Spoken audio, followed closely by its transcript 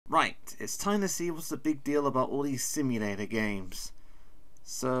Right, it's time to see what's the big deal about all these simulator games.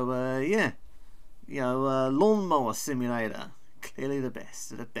 So, yeah. Lawnmower Simulator. Clearly the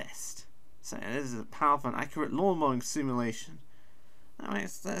best of the best. So, this is a powerful and accurate lawn mowing simulation. Alright,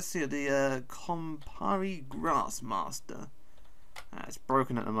 let's see the Campari Grassmaster. It's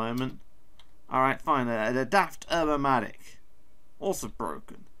broken at the moment. Alright, fine. The Daft Urban-Matic. Also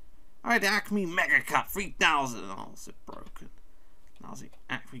broken. Alright, the Acme Mega Cut 3000. Also broken. That was the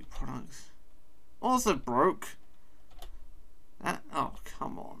Acme products. Also broke. Oh,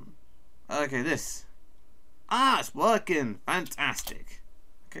 come on. Okay, this. Ah, it's working. Fantastic.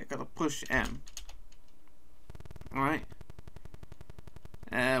 Okay, gotta push M. Alright.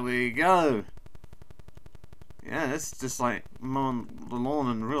 There we go. Yeah, that's just like mowing the lawn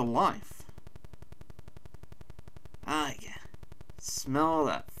in real life. Ah, yeah. Smell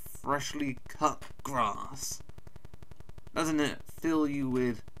that freshly cut grass. Doesn't it fill you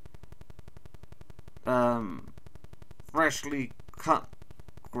with freshly cut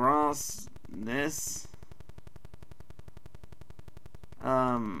grassness?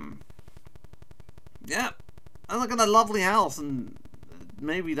 Yeah. And look at that lovely house, and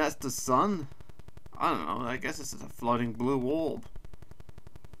maybe that's the sun. I don't know. I guess it's a floating blue orb.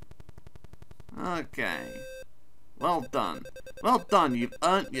 Okay. Well done. Well done. You've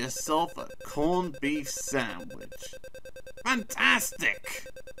earned yourself a corned beef sandwich. Fantastic!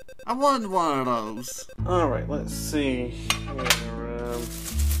 I wanted one of those. Alright, let's see.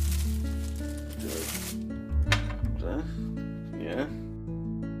 Yeah.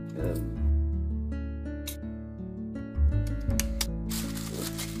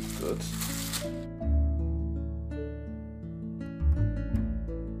 Good.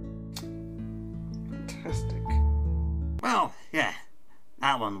 Fantastic. Well, yeah,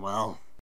 that went well.